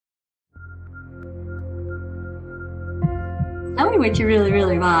Tell me what you really,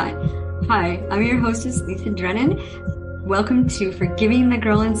 really want. Hi, I'm your hostess, Lisa Drennan. Welcome to Forgiving the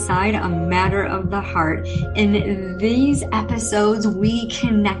Girl Inside, a Matter of the Heart. In these episodes, we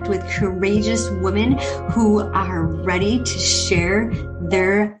connect with courageous women who are ready to share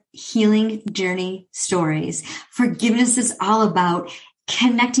their healing journey stories. Forgiveness is all about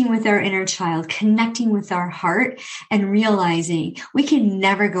connecting with our inner child, connecting with our heart, and realizing we can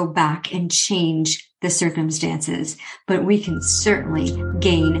never go back and change the circumstances, but we can certainly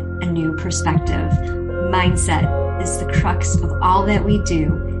gain a new perspective. Mindset is the crux of all that we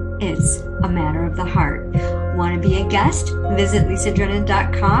do. It's a matter of the heart. Want to be a guest? Visit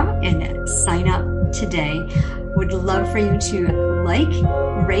lisadrennan.com and sign up today. Would love for you to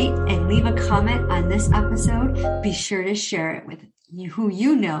like, rate, and leave a comment on this episode. Be sure to share it with who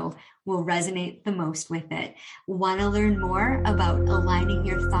you know will resonate the most with it. Want to learn more about aligning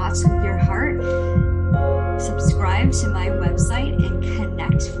your thoughts with your heart? Subscribe to my website and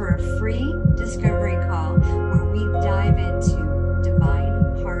connect for a free discovery call where we dive into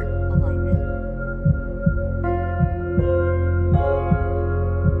divine heart alignment.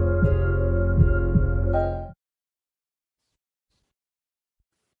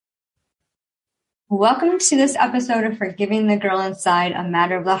 Welcome to this episode of Forgiving the Girl Inside, a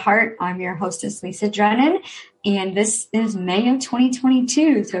Matter of the Heart. I'm your hostess, Lisa Drennan, and this is May of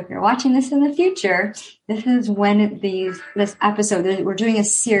 2022. So if you're watching this in the future, this is when this episode, we're doing a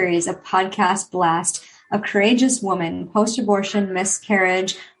series, a podcast blast of courageous women, post-abortion,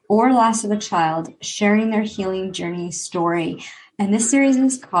 miscarriage, or loss of a child, sharing their healing journey story. And this series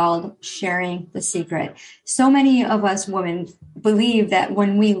is called Sharing the Secret. So many of us women believe that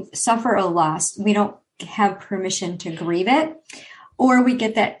when we suffer a loss, we don't have permission to grieve it, or we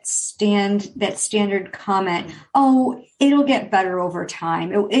get that standard comment, oh, it'll get better over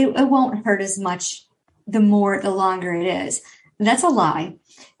time. It won't hurt as much the longer it is. That's a lie.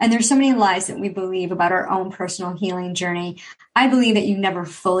 And there's so many lies that we believe about our own personal healing journey. I believe that you never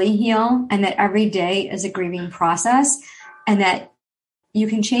fully heal and that every day is a grieving process, and that you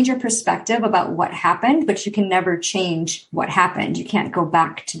can change your perspective about what happened, but you can never change what happened. You can't go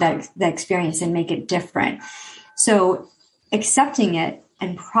back to that experience and make it different. So accepting it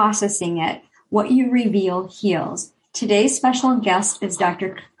and processing it, what you reveal heals. Today's special guest is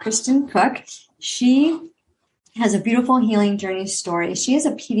Dr. Kristen Cook. She has a beautiful healing journey story. She is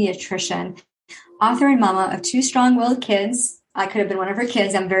a pediatrician, author and mama of 2 strong-willed kids. I could have been one of her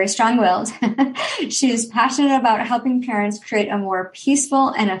kids. I'm very strong-willed. She is passionate about helping parents create a more peaceful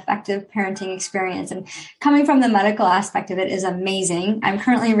and effective parenting experience. And coming from the medical aspect of it is amazing. I'm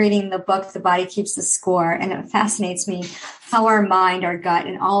currently reading the book, The Body Keeps the Score, and it fascinates me how our mind, our gut,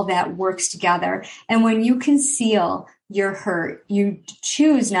 and all of that works together. And when you conceal your hurt, you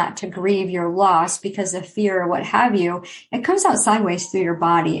choose not to grieve your loss because of fear or what have you, it comes out sideways through your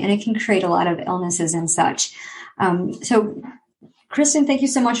body, and it can create a lot of illnesses and such. So Kristen, thank you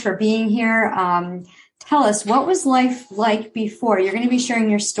so much for being here. Tell us, what was life like before? You're going to be sharing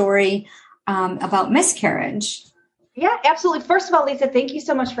your story about miscarriage. Yeah, absolutely. First of all, Lisa, thank you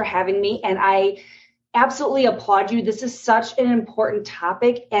so much for having me. And I absolutely applaud you. This is such an important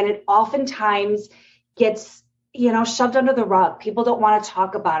topic, and it oftentimes gets, shoved under the rug. People don't want to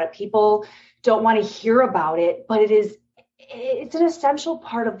talk about it. People don't want to hear about it, but it's an essential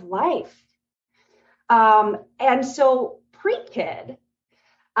part of life. And so pre-kid,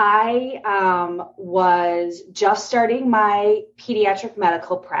 I was just starting my pediatric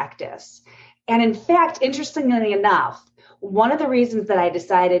medical practice. And in fact, interestingly enough, one of the reasons that I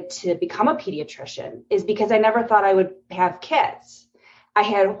decided to become a pediatrician is because I never thought I would have kids. I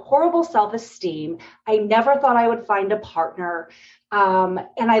had horrible self-esteem. I never thought I would find a partner. And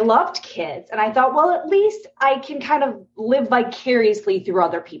I loved kids. And I thought, well, at least I can kind of live vicariously through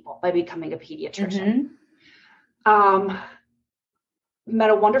other people by becoming a pediatrician. Mm-hmm. Met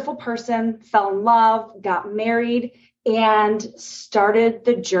a wonderful person, fell in love, got married, and started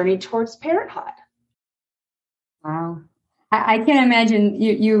the journey towards parenthood. Wow. I can't imagine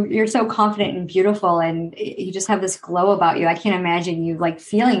you're so confident and beautiful, and you just have this glow about you. I can't imagine you like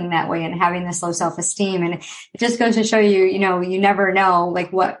feeling that way and having this low self-esteem. And it just goes to show you, you never know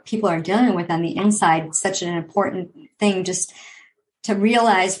like what people are dealing with on the inside. It's such an important thing just to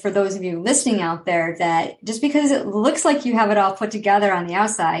realize, for those of you listening out there, that just because it looks like you have it all put together on the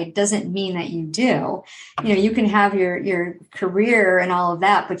outside doesn't mean that you do. You can have your career and all of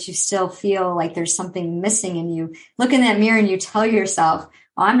that, but you still feel like there's something missing, and you look in that mirror and you tell yourself,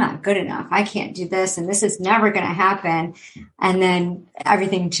 oh, I'm not good enough. I can't do this, and this is never going to happen. And then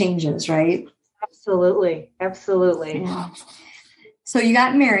everything changes, right? Absolutely. Absolutely. Yeah. So you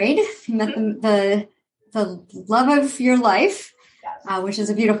got married, you met the the love of your life, Yes. which is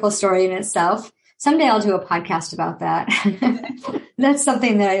a beautiful story in itself. Someday I'll do a podcast about that. That's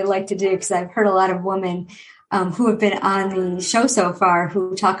something that I like to do because I've heard a lot of women who have been on the show so far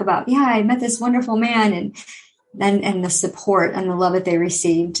who talk about, yeah, I met this wonderful man, and the support and the love that they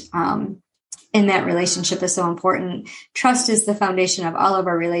received in that relationship is so important. Trust is the foundation of all of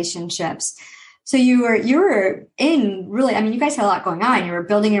our relationships. So you were in really, I mean, you guys had a lot going on. You were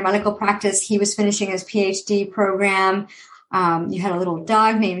building your medical practice. He was finishing his PhD program. You had a little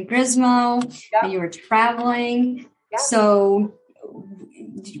dog named Grismo, and you were traveling. Yep. So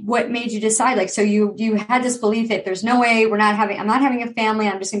what made you decide? Like, so you had this belief that there's no way I'm not having a family.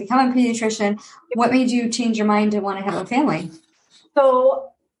 I'm just going to become a pediatrician. What made you change your mind to want to have a family?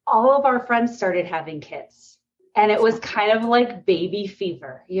 So all of our friends started having kids. And it was kind of like baby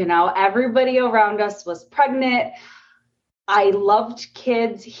fever. Everybody around us was pregnant. I loved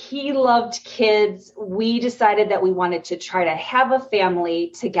kids. He loved kids. We decided that we wanted to try to have a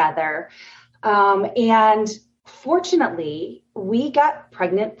family together. And fortunately, we got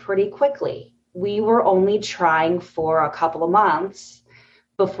pregnant pretty quickly. We were only trying for a couple of months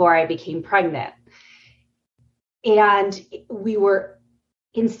before I became pregnant. And we were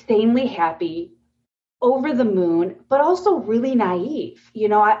insanely happy, over the moon, but also really naive.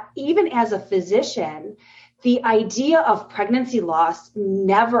 Even as a physician, the idea of pregnancy loss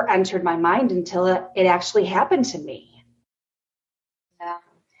never entered my mind until it actually happened to me. Yeah.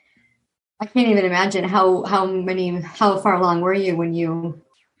 I can't even imagine how far along were you when you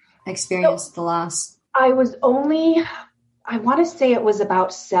experienced the loss? I want to say it was about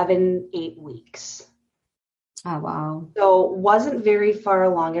 7-8 weeks. Oh, wow. So wasn't very far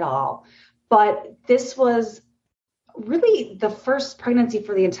along at all. But this was really the first pregnancy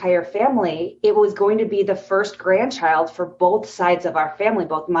for the entire family. It was going to be the first grandchild for both sides of our family,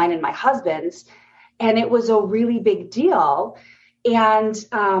 both mine and my husband's. And it was a really big deal. And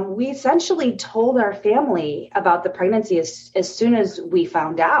we essentially told our family about the pregnancy as soon as we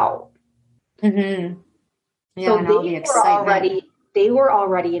found out. Mm-hmm. Yeah, so they were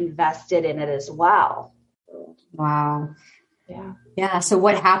already invested in it as well. Wow. Yeah. Yeah. So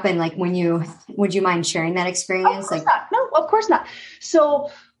what happened? Like would you mind sharing that experience? No, of course not.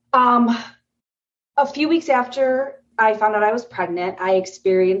 So, a few weeks after I found out I was pregnant, I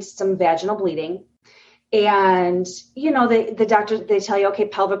experienced some vaginal bleeding, and, the doctors, they tell you, okay,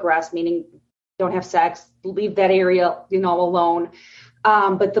 pelvic rest, meaning don't have sex, leave that area, alone.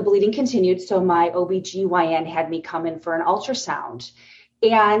 But the bleeding continued. So my OBGYN had me come in for an ultrasound.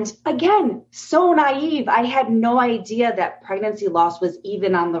 And again, so naive. I had no idea that pregnancy loss was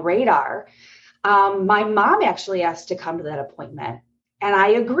even on the radar. My mom actually asked to come to that appointment, and I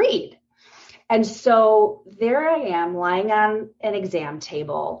agreed. And so there I am lying on an exam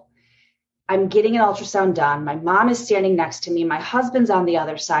table. I'm getting an ultrasound done. My mom is standing next to me. My husband's on the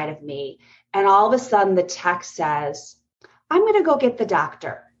other side of me. And all of a sudden the text says, I'm going to go get the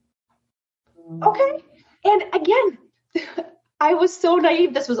doctor. Okay. And again, I was so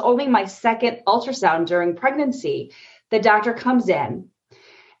naive. This was only my second ultrasound during pregnancy. The doctor comes in,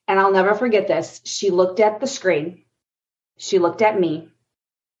 and I'll never forget this. She looked at the screen. She looked at me.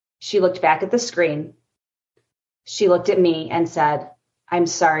 She looked back at the screen. She looked at me and said, I'm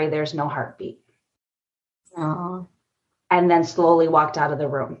sorry, there's no heartbeat. Aww. And then slowly walked out of the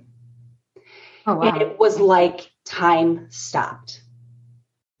room. Oh, wow. And it was like time stopped.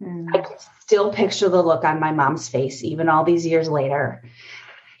 I could still picture the look on my mom's face, even all these years later.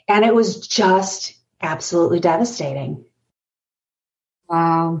 And it was just absolutely devastating.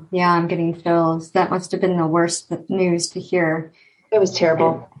 Wow. Yeah, I'm getting chills. That must have been the worst news to hear. It was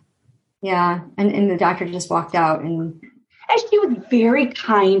terrible. Yeah. And the doctor just walked out. And she was very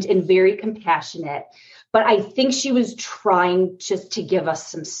kind and very compassionate. But I think she was trying just to give us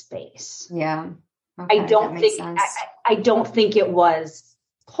some space. Yeah. Okay, I don't think it was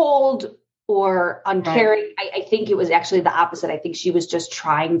cold or uncaring. Right. I think it was actually the opposite. I think she was just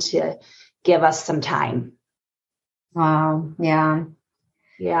trying to give us some time. Wow. Yeah.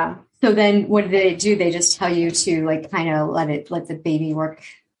 Yeah. So then what did they do? They just tell you to kind of let the baby work?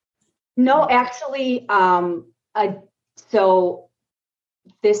 No, actually, so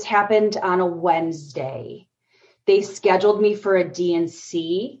this happened on a Wednesday. They scheduled me for a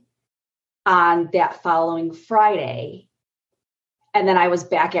D&C on that following Friday. And then I was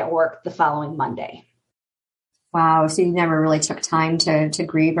back at work the following Monday. Wow. So you never really took time to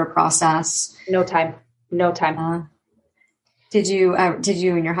grieve or process? No time. Did you and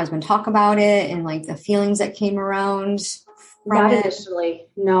your husband talk about it and the feelings that came around? Not initially.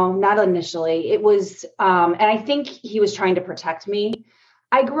 No, not initially. It was, and I think he was trying to protect me.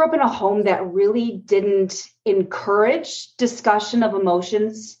 I grew up in a home that really didn't encourage discussion of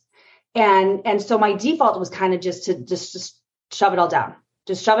emotions. And so my default was kind of just to shove it all down.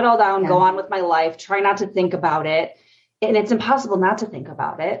 Just shove it all down, go on with my life, try not to think about it. And it's impossible not to think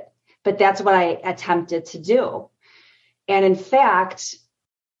about it, but that's what I attempted to do. And in fact,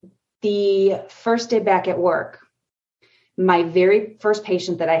 the first day back at work, my very first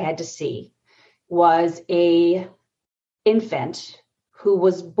patient that I had to see was a infant who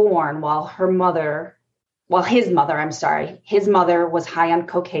was born while his mother was high on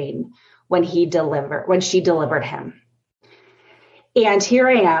cocaine when she delivered him. And here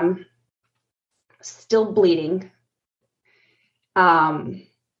I am, still bleeding. And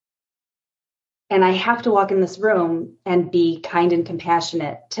I have to walk in this room and be kind and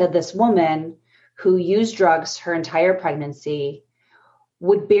compassionate to this woman who used drugs her entire pregnancy,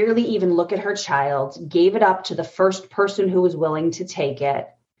 would barely even look at her child, gave it up to the first person who was willing to take it.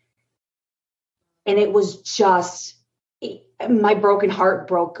 And it was just, my broken heart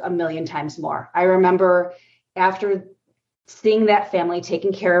broke a million times more. I remember after seeing that family,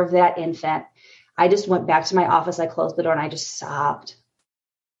 taking care of that infant, I just went back to my office. I closed the door and I just sobbed.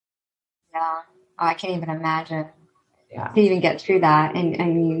 Yeah. I can't even imagine to even get through that.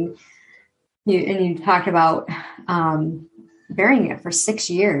 And you talked about burying it for 6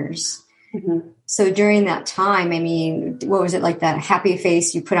 years. Mm-hmm. So during that time, I mean, what was it like, that happy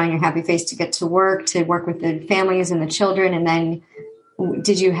face you put on your happy face to get to work with the families and the children? And then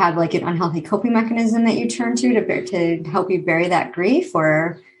did you have like an unhealthy coping mechanism that you turned to help you bury that grief?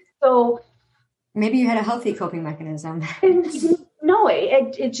 Or so maybe you had a healthy coping mechanism? No,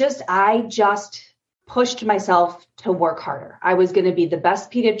 I just pushed myself to work harder. I was going to be the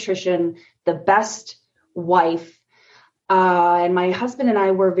best pediatrician, the best wife. And my husband and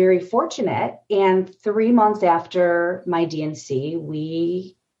I were very fortunate. And 3 months after my D&C,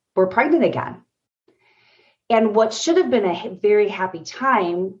 we were pregnant again. And what should have been a very happy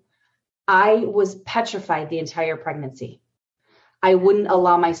time, I was petrified the entire pregnancy. I wouldn't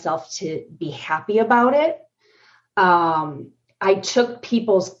allow myself to be happy about it. I took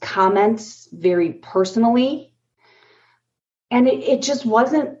people's comments very personally. And it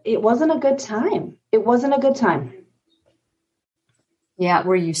wasn't a good time. It wasn't a good time. Yeah.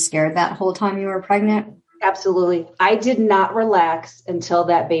 Were you scared that whole time you were pregnant? Absolutely. I did not relax until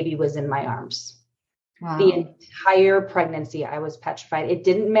that baby was in my arms. Wow. The entire pregnancy, I was petrified. It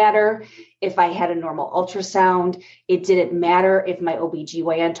didn't matter if I had a normal ultrasound. It didn't matter if my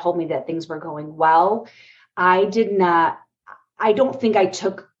OBGYN told me that things were going well. I don't think I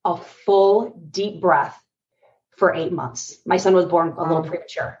took a full deep breath for 8 months. My son was born a little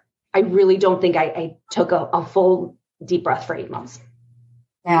premature. I really don't think I took a full deep breath for 8 months.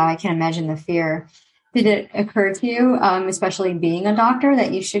 Yeah, I can imagine the fear. Did it occur to you, especially being a doctor,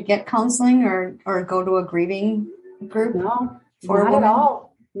 that you should get counseling or go to a grieving group? No, not at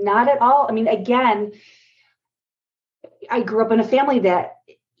all. Not at all. I mean, again, I grew up in a family that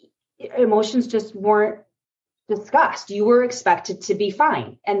emotions just weren't discussed. You were expected to be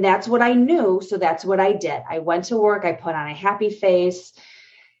fine. And that's what I knew. So that's what I did. I went to work. I put on a happy face.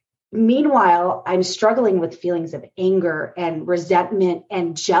 Meanwhile, I'm struggling with feelings of anger and resentment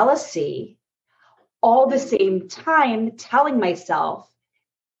and jealousy, all the same time telling myself,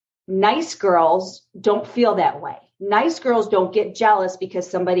 nice girls don't feel that way. Nice girls don't get jealous because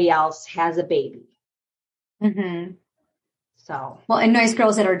somebody else has a baby. Mm-hmm. So, well, and nice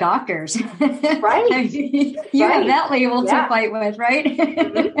girls that are doctors, right? You have that label to fight with, right?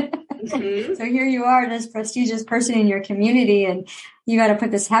 Mm-hmm. Mm-hmm. So here you are, this prestigious person in your community, and you got to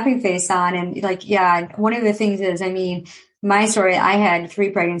put this happy face on. And one of the things is, I mean, my story, I had 3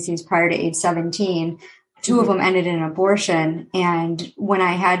 pregnancies prior to age 17. 2 of them ended in an abortion. And when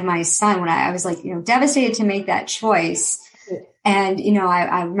I had my son, when I was like, devastated to make that choice. And,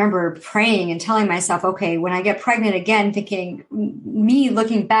 I remember praying and telling myself, okay, when I get pregnant again, thinking, me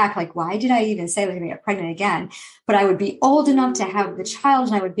looking back, like, why did I even say I was going to get pregnant again? But I would be old enough to have the child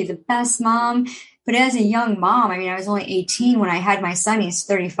and I would be the best mom. But as a young mom, I mean, I was only 18 when I had my son. He's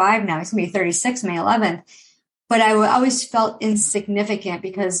 35 now. He's going to be 36 May 11th. But I always felt insignificant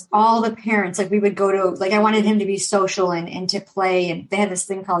because all the parents, like we would go to, like I wanted him to be social and to play. And they had this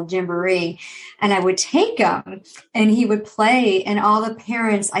thing called Jamboree. And I would take him and he would play. And all the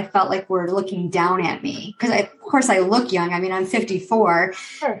parents, I felt like were looking down at me. Because of course I look young. I mean, I'm 54.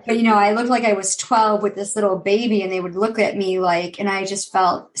 Sure. But, I looked like I was 12 with this little baby. And they would look at me and I just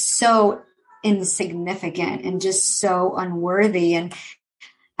felt so insignificant and just so unworthy. And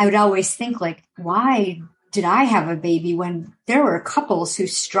I would always think like, why did I have a baby when there were couples who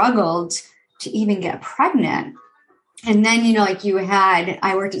struggled to even get pregnant? And then, you know, like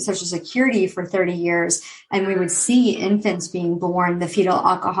I worked at Social Security for 30 years, and we would see infants being born, the fetal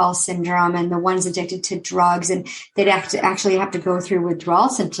alcohol syndrome, and the ones addicted to drugs, and they'd actually have to go through withdrawal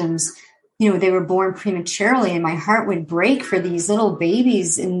symptoms. You know, they were born prematurely, and my heart would break for these little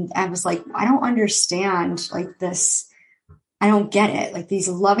babies. And I was like, I don't understand like this. I don't get it. Like these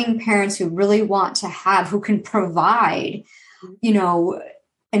loving parents who really want to have, who can provide, you know,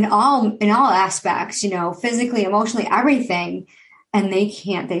 in all aspects, you know, physically, emotionally, everything. And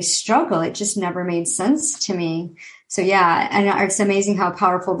they struggle. It just never made sense to me. So yeah. And it's amazing how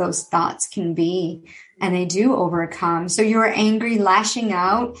powerful those thoughts can be, and they do overcome. So you were angry, lashing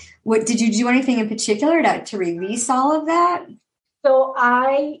out. What did you do anything in particular to release all of that? So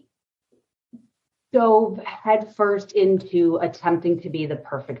I dove headfirst into attempting to be the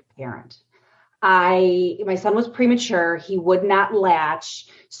perfect parent. My son was premature. He would not latch.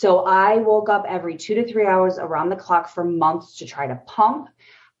 So I woke up every 2 to 3 hours around the clock for months to try to pump.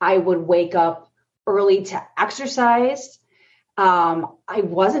 I would wake up early to exercise. I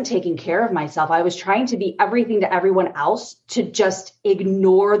wasn't taking care of myself. I was trying to be everything to everyone else to just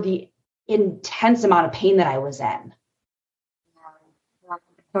ignore the intense amount of pain that I was in. I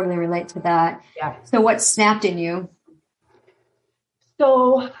totally relate to that. Yeah. So what snapped in you?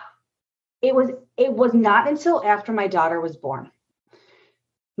 So it was not until after my daughter was born.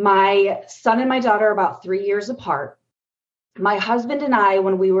 My son and my daughter are about 3 years apart. My husband and I,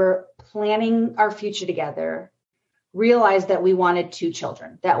 when we were planning our future together, realized that we wanted 2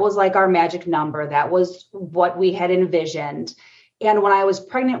 children. That was like our magic number. That was what we had envisioned. And when I was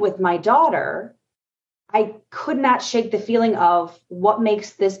pregnant with my daughter, I could not shake the feeling of what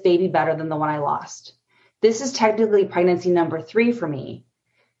makes this baby better than the one I lost. This is technically pregnancy number 3 for me.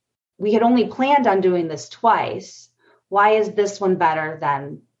 We had only planned on doing this twice. Why is this one better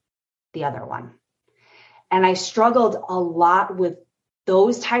than the other one? And I struggled a lot with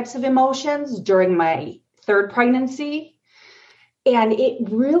those types of emotions during my 3rd pregnancy. And it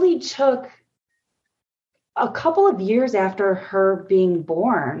really took a couple of years after her being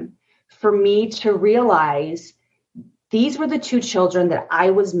born for me to realize these were the 2 children that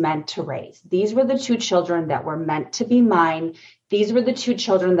I was meant to raise. These were the 2 children that were meant to be mine. These were the 2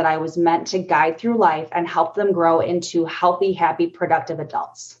 children that I was meant to guide through life and help them grow into healthy, happy, productive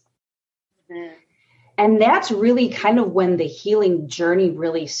adults. Mm-hmm. And that's really kind of when the healing journey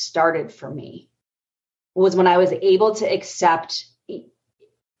really started for me, was when I was able to accept,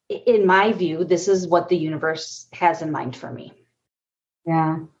 in my view, this is what the universe has in mind for me.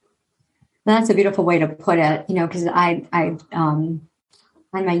 Yeah. That's a beautiful way to put it, you know, because I on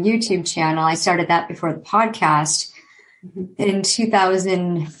my YouTube channel, I started that before the podcast. Mm-hmm.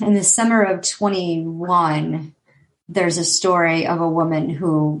 In the summer of 21, there's a story of a woman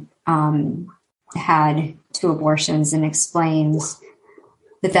who had 2 abortions and explains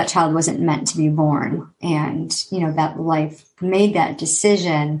that child wasn't meant to be born. And, you know, that life made that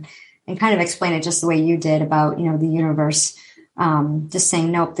decision, and kind of explain it just the way you did about, you know, the universe just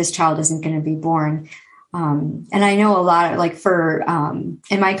saying, nope, this child isn't going to be born. And I know a lot of, like, for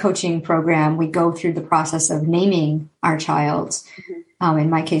in my coaching program, we go through the process of naming our child, mm-hmm. In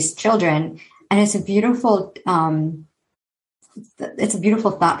my case, children. And it's a beautiful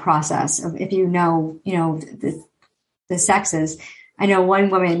thought process of, if you know, the sexes. I know one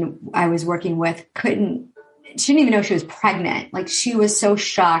woman I was working with she didn't even know she was pregnant. Like, she was so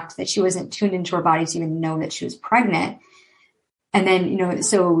shocked that she wasn't tuned into her body to even know that she was pregnant. And then, you know,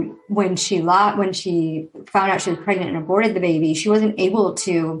 so when she found out she was pregnant and aborted the baby, she wasn't able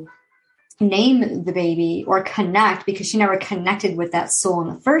to name the baby or connect, because she never connected with that soul in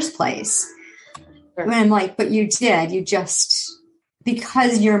the first place. Sure. And I'm like, but you did. You just,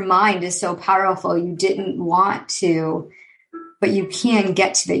 because your mind is so powerful, you didn't want to, but you can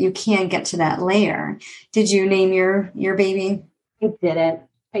get to that. You can get to that layer. Did you name your baby?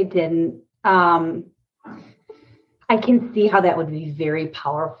 I didn't. I can see how that would be very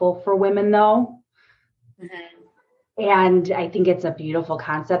powerful for women, though. Mm-hmm. And I think it's a beautiful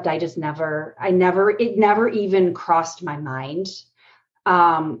concept. It never even crossed my mind.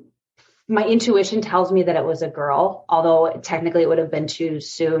 My intuition tells me that it was a girl, although technically it would have been too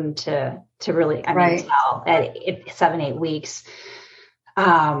soon to really, tell at 7-8 weeks.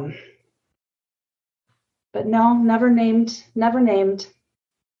 But no, never named.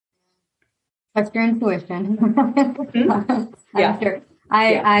 That's your intuition. Mm-hmm. Yeah. Sure.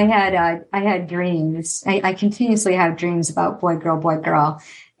 I had dreams. I continuously have dreams about boy, girl,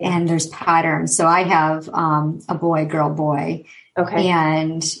 and there's patterns. So I have a boy, girl, boy. Okay.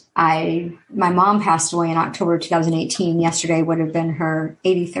 And my mom passed away in October 2018. Yesterday would have been her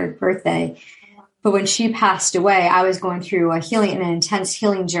 83rd birthday. But when she passed away, I was going through an intense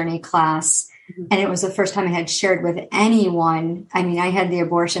healing journey class. And it was the first time I had shared with anyone. I mean, I had the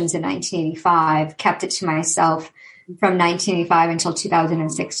abortions in 1985, kept it to myself from 1985 until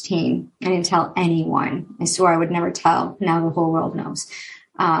 2016. I didn't tell anyone. I swore I would never tell. Now the whole world knows.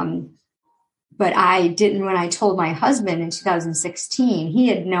 But I didn't, when I told my husband in 2016, he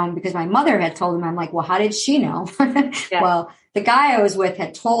had known because my mother had told him. I'm like, well, how did she know? Yeah. Well, the guy I was with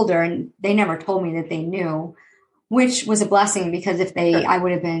had told her, and they never told me that they knew, which was a blessing because if they, I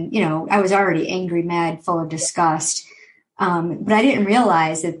would have been, I was already angry, mad, full of disgust. But I didn't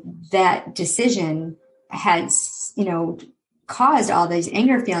realize that decision had, caused all these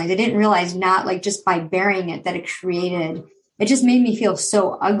anger feelings. I didn't realize not like just by bearing it that it just made me feel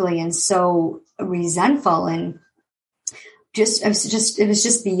so ugly and so resentful. And it was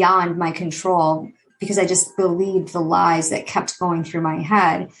just beyond my control because I just believed the lies that kept going through my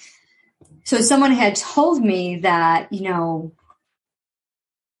head. So someone had told me that, you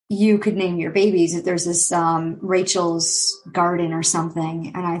could name your babies. If there's this Rachel's Garden or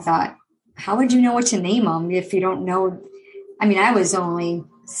something. And I thought, how would you know what to name them if you don't know? I mean, I was only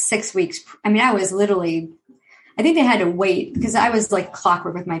 6 weeks. I mean, I was literally, I think they had to wait because I was like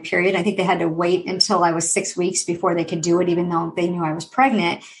clockwork with my period. I think they had to wait until I was 6 weeks before they could do it, even though they knew I was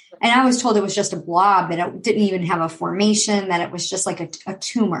pregnant. And I was told it was just a blob, that it didn't even have a formation, that it was just like a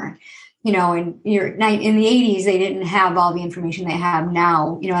tumor. In the 80s, they didn't have all the information they have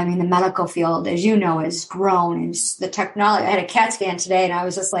now. The medical field, as you know, has grown, and the technology. I had a CAT scan today, and I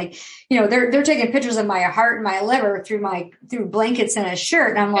was just like, they're taking pictures of my heart and my liver through blankets and a shirt,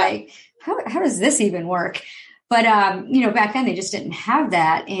 and I'm like, how does this even work? But back then they just didn't have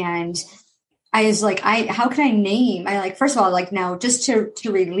that, and I was like, how can I name? First of all, now just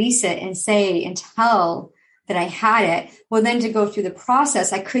to release it and say and tell that I had it. Well, then to go through the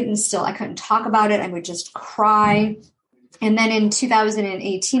process, I couldn't talk about it. I would just cry. And then in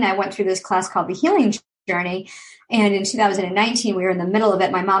 2018, I went through this class called the Healing Journey. And in 2019, we were in the middle of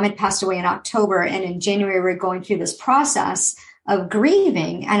it. My mom had passed away in October. And in January, we were going through this process of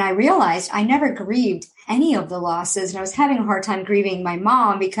grieving. And I realized I never grieved any of the losses. And I was having a hard time grieving my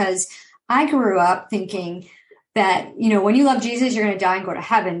mom because I grew up thinking that, when you love Jesus, you're going to die and go to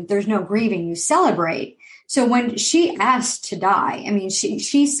heaven. There's no grieving. You celebrate. So when she asked to die,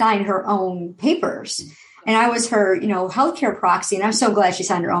 she signed her own papers, and I was her, healthcare proxy. And I'm so glad she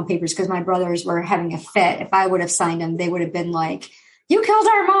signed her own papers because my brothers were having a fit. If I would have signed them, they would have been like, you killed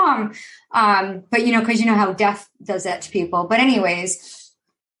our mom. But because how death does that to people. But anyways,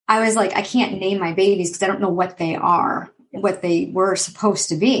 I was like, I can't name my babies because I don't know what they are, what they were supposed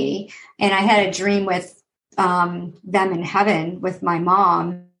to be. And I had a dream with them in heaven with my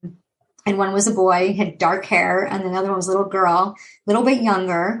mom. And one was a boy, had dark hair, and the other one was a little girl, a little bit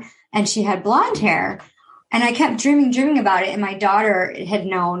younger, and she had blonde hair. And I kept dreaming about it. And my daughter had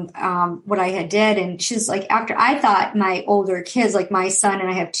known what I had did. And she's like, after I thought my older kids, like my son, and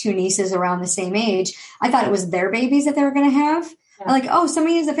I have 2 nieces around the same age, I thought it was their babies that they were going to have. Yeah. Like, oh,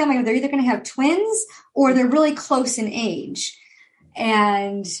 somebody in the family, they're either going to have twins or they're really close in age.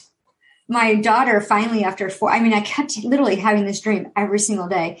 And my daughter finally, after 4, I kept literally having this dream every single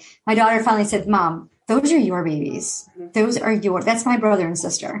day. My daughter finally said, Mom, those are your babies. Those are that's my brother and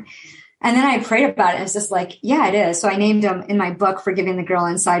sister. And then I prayed about it. And it's just like, yeah, it is. So I named them in my book, Forgiving the Girl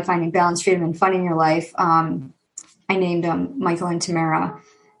Inside, Finding Balance, Freedom, and Fun in Your Life. I named them Michael and Tamara. Nice.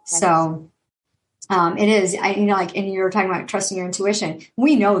 So it is, and you were talking about trusting your intuition.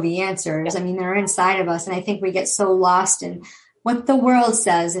 We know the answers. They're inside of us. And I think we get so lost in what the world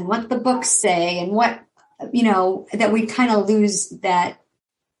says and what the books say and what, that we kind of lose that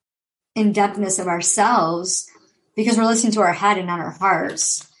in-depthness of ourselves because we're listening to our head and not our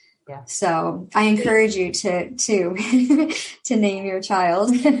hearts. Yeah. So I encourage you to to name your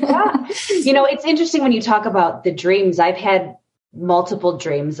child. Yeah. It's interesting when you talk about the dreams. I've had multiple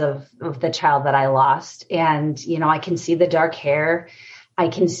dreams of the child that I lost. And, I can see the dark hair. I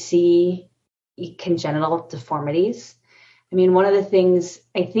can see congenital deformities. One of the things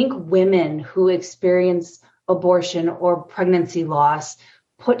I think women who experience abortion or pregnancy loss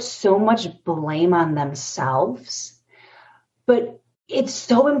put so much blame on themselves, but it's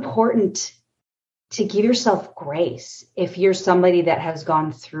so important to give yourself grace if you're somebody that has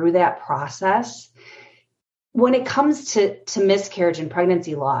gone through that process. When it comes to miscarriage and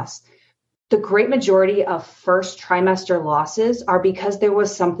pregnancy loss, the great majority of first trimester losses are because there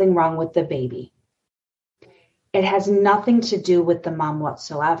was something wrong with the baby. It has nothing to do with the mom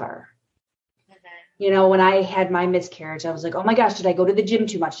whatsoever. When I had my miscarriage, I was like, oh my gosh, did I go to the gym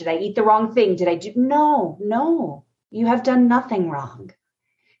too much? Did I eat the wrong thing? No, you have done nothing wrong.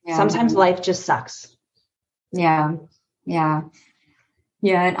 Sometimes life just sucks. Yeah. Yeah.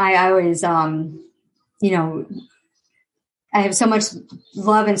 Yeah. And I always, you know, I have so much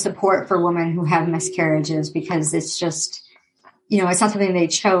love and support for women who have miscarriages, because it's just, you know, it's not something they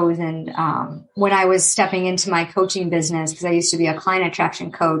chose. And when I was stepping into my coaching business, because I used to be a client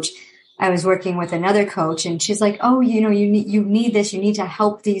attraction coach, I was working with another coach, and she's like, "Oh, you know, you need this. You need to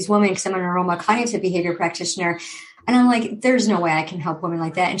help these women, because I'm an aroma cognitive behavior practitioner." And I'm like, "There's no way I can help women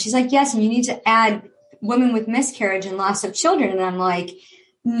like that." And she's like, "Yes, and you need to add women with miscarriage and loss of children." And I'm like,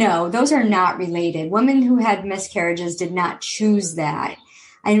 "No, those are not related. Women who had miscarriages did not choose that."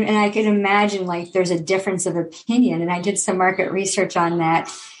 And I can imagine, like, there's a difference of opinion. And I did some market research on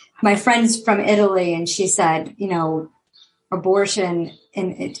that. My friend's from Italy, and she said, you know, abortion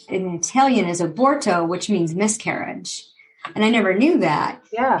in Italian is aborto, which means miscarriage. And I never knew that.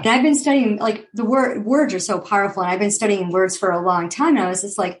 Yeah. And I've been studying, like, the words are so powerful. And I've been studying words for a long time. And I was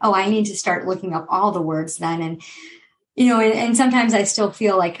just like, oh, I need to start looking up all the words then. And, you know, and sometimes I still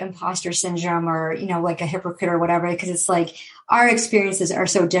feel like imposter syndrome, or, you know, like a hypocrite or whatever, because it's like our experiences are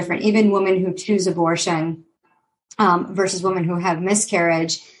so different. Even women who choose abortion versus women who have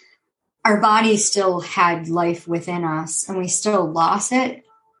miscarriage, our body still had life within us, and we still lost it.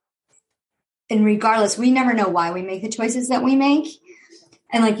 And regardless, we never know why we make the choices that we make.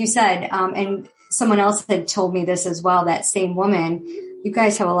 And like you said, and someone else had told me this as well, that same woman, you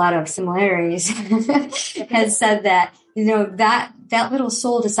guys have a lot of similarities, has said that, you know, that little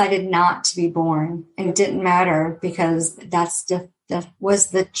soul decided not to be born, and it didn't matter, because that was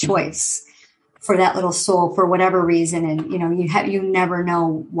the choice for that little soul for whatever reason. And, you know, you never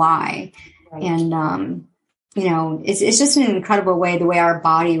know why. Right. And, you know, it's just an incredible way, the way our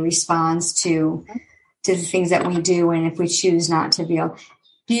body responds to the things that we do. And if we choose not to be able,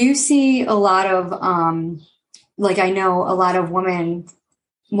 do you see a lot of, like, I know a lot of women,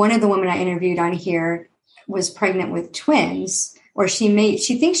 one of the women I interviewed on here was pregnant with twins, or she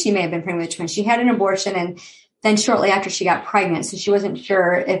thinks she may have been pregnant with twins. She had an abortion, and then shortly after she got pregnant, so she wasn't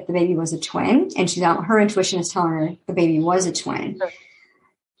sure if the baby was a twin, and her intuition is telling her the baby was a twin. Sure.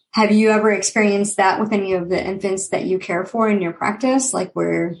 Have you ever experienced that with any of the infants that you care for in your practice? Like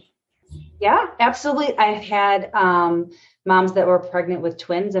where? Yeah, absolutely. I've had moms that were pregnant with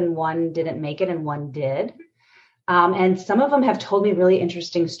twins, and one didn't make it and one did. And some of them have told me really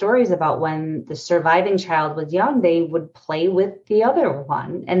interesting stories about when the surviving child was young, they would play with the other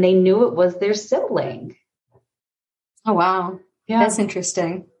one, and they knew it was their sibling. Oh, wow. Yeah. That's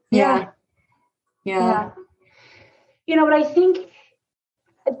interesting. Yeah. You know, but I think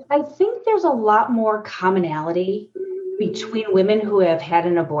there's a lot more commonality between women who have had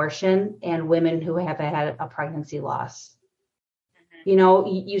an abortion and women who have had a pregnancy loss. You know,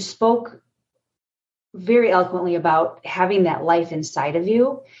 you spoke very eloquently about having that life inside of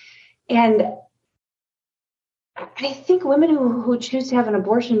you. And I think women who choose to have an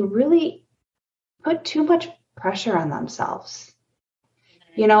abortion really put too much pressure on themselves.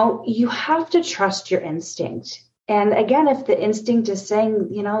 You know, you have to trust your instinct. And again, if the instinct is saying,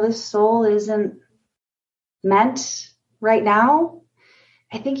 you know, this soul isn't meant right now,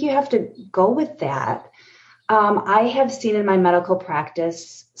 I think you have to go with that. I have seen in my medical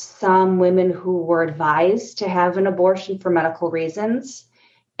practice some women who were advised to have an abortion for medical reasons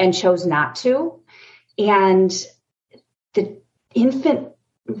and chose not to. And the infant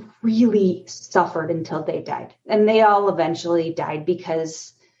really suffered until they died. And they all eventually died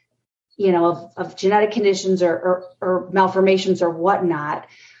because, you know, of genetic conditions or malformations or whatnot.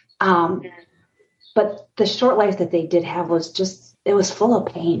 But the short life that they did have was just, it was full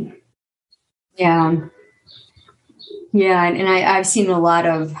of pain. Yeah. Yeah. And I've seen a lot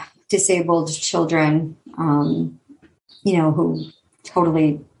of disabled children, you know, who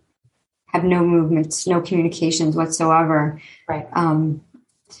totally have no movements, no communications whatsoever. Right.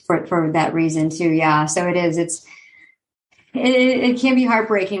 For that reason too. Yeah. So it can be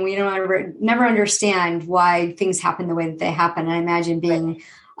heartbreaking. We never understand why things happen the way that they happen. And I imagine being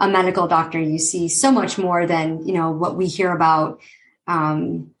a medical doctor, you see so much more than, you know, what we hear about.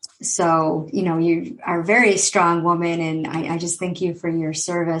 So, you know, you are a very strong woman, and I just thank you for your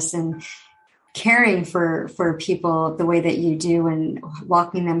service and caring for people the way that you do, and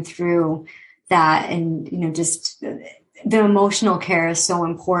walking them through that. And, you know, just the emotional care is so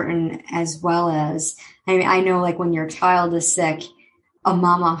important, as well as, I mean, I know, like, when your child is sick, a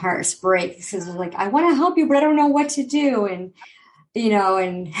mama heart breaks because it's like, I want to help you, but I don't know what to do. And, you know,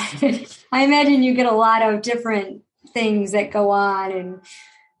 and I imagine you get a lot of different things that go on, and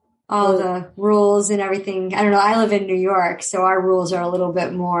all the rules and everything. I don't know. I live in New York, so our rules are a little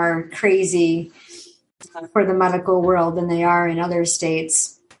bit more crazy for the medical world than they are in other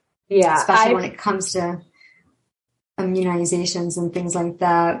states. Yeah. Especially when it comes to immunizations and things like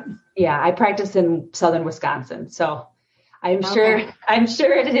that. Yeah. I practice in southern Wisconsin, so I'm sure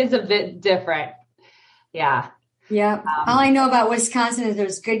it is a bit different. Yeah. Yeah. All I know about Wisconsin is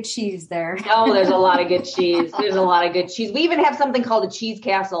there's good cheese there. Oh, there's a lot of good cheese. There's a lot of good cheese. We even have something called a cheese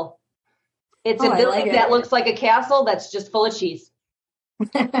castle. It's a building that looks like a castle that's just full of cheese.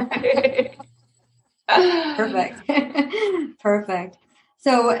 Perfect. Perfect.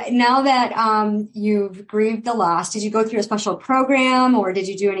 So now that you've grieved the loss, did you go through a special program or did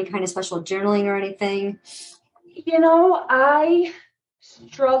you do any kind of special journaling or anything? I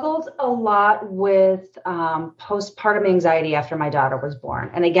struggled a lot with postpartum anxiety after my daughter was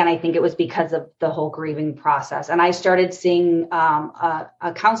born. And again, I think it was because of the whole grieving process. And I started seeing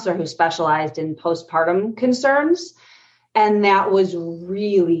a counselor who specialized in postpartum concerns. And that was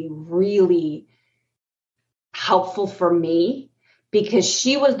really, really helpful for me because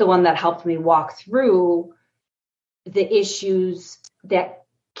she was the one that helped me walk through the issues that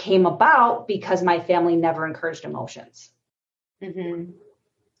came about because my family never encouraged emotions. Mm-hmm.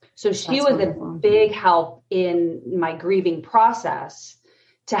 So she was wonderful. A big help in my grieving process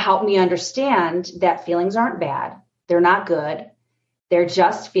to help me understand that feelings aren't bad. They're not good. They're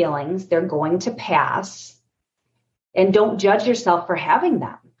just feelings. They're going to pass. And don't judge yourself for having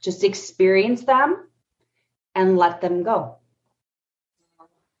them. Just experience them and let them go.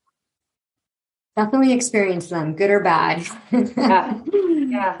 Definitely experience them, good or bad. Yeah.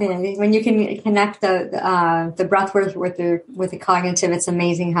 Yeah. When you can connect the breath work with the cognitive, it's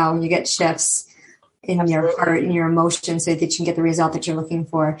amazing how you get shifts in Absolutely. Your heart and your emotions so that you can get the result that you're looking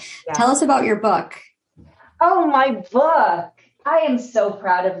for. Yeah. Tell us about your book. Oh, my book. I am so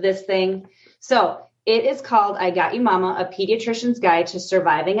proud of this thing. So it is called I Got You Mama, A Pediatrician's Guide to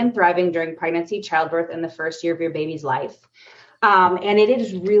Surviving and Thriving During Pregnancy, Childbirth, and the First Year of Your Baby's Life. And it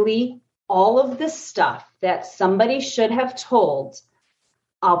is really all of the stuff that somebody should have told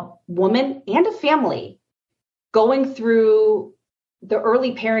a woman and a family going through the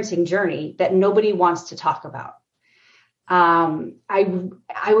early parenting journey that nobody wants to talk about. I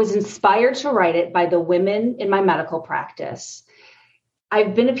was inspired to write it by the women in my medical practice.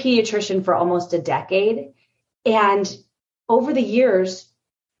 I've been a pediatrician for almost a decade, and over the years,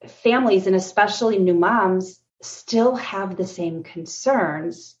 families and especially new moms still have the same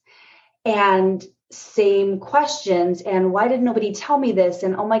concerns and same questions. And why did nobody tell me this?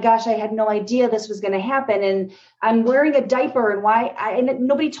 And oh my gosh, I had no idea this was going to happen. And I'm wearing a diaper, and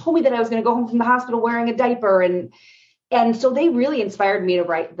nobody told me that I was going to go home from the hospital wearing a diaper. And so they really inspired me to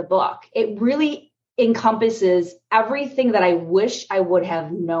write the book. It really encompasses everything that I wish I would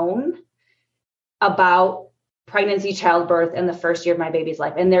have known about pregnancy, childbirth, and the first year of my baby's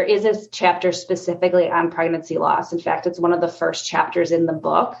life. And there is a chapter specifically on pregnancy loss. In fact, it's one of the first chapters in the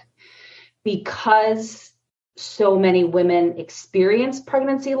book because so many women experience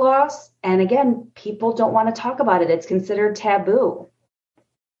pregnancy loss. And again, people don't want to talk about it. It's considered taboo.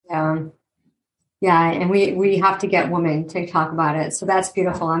 Yeah, and we have to get women to talk about it. So that's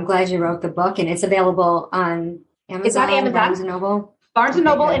beautiful. I'm glad you wrote the book, and it's available on Amazon. It's on Amazon. Barnes & Noble. Barnes &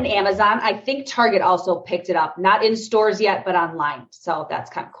 Noble and Amazon. I think Target also picked it up. Not in stores yet, but online. So that's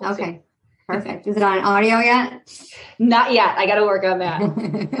kind of cool. Okay, too. Perfect. Is it on audio yet? Not yet. I got to work on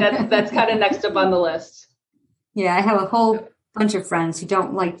that. That's kind of next up on the list. Yeah, I have a whole bunch of friends who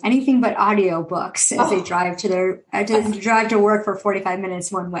don't like anything but audio books as they drive to work for 45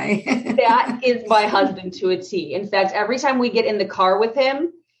 minutes one way. That is my husband to a T. In fact, every time we get in the car with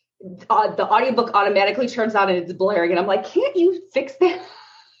him, the audiobook automatically turns on and it's blaring. And I'm like, can't you fix that?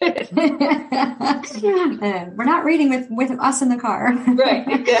 We're not reading with us in the car. Right.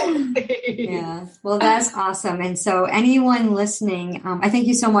 Exactly. Yeah. Well, that's awesome. And so anyone listening, I thank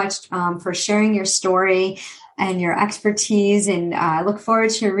you so much for sharing your story and your expertise. And I look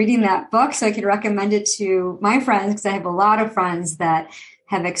forward to reading that book so I can recommend it to my friends, because I have a lot of friends that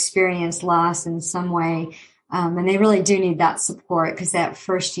have experienced loss in some way. And they really do need that support, because that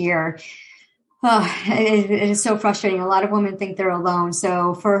first year, it is so frustrating. A lot of women think they're alone.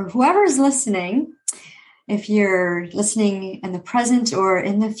 So for whoever's listening, if you're listening in the present or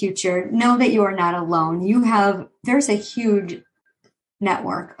in the future, know that you are not alone. There's a huge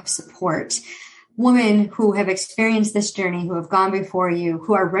network of support. Women who have experienced this journey, who have gone before you,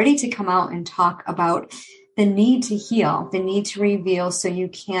 who are ready to come out and talk about the need to heal, the need to reveal so you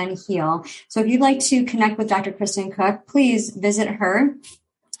can heal. So if you'd like to connect with Dr. Kristen Cook, please visit her.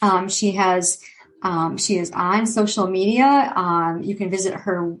 She is on social media. You can visit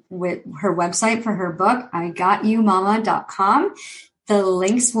her with her website for her book, IGotYouMama.com. The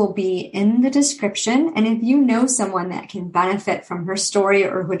links will be in the description. And if you know someone that can benefit from her story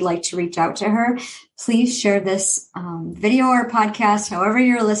or would like to reach out to her, please share this video or podcast, however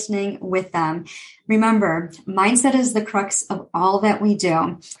you're listening, with them. Remember, mindset is the crux of all that we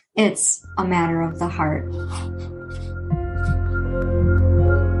do. It's a matter of the heart.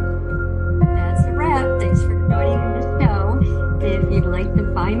 That's a wrap. Thanks for joining the show. If you'd like to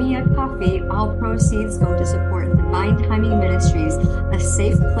buy me a coffee, all proceeds go to support Divine Timing Ministries, a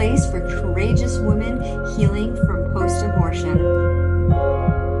safe place for courageous women healing from post-abortion.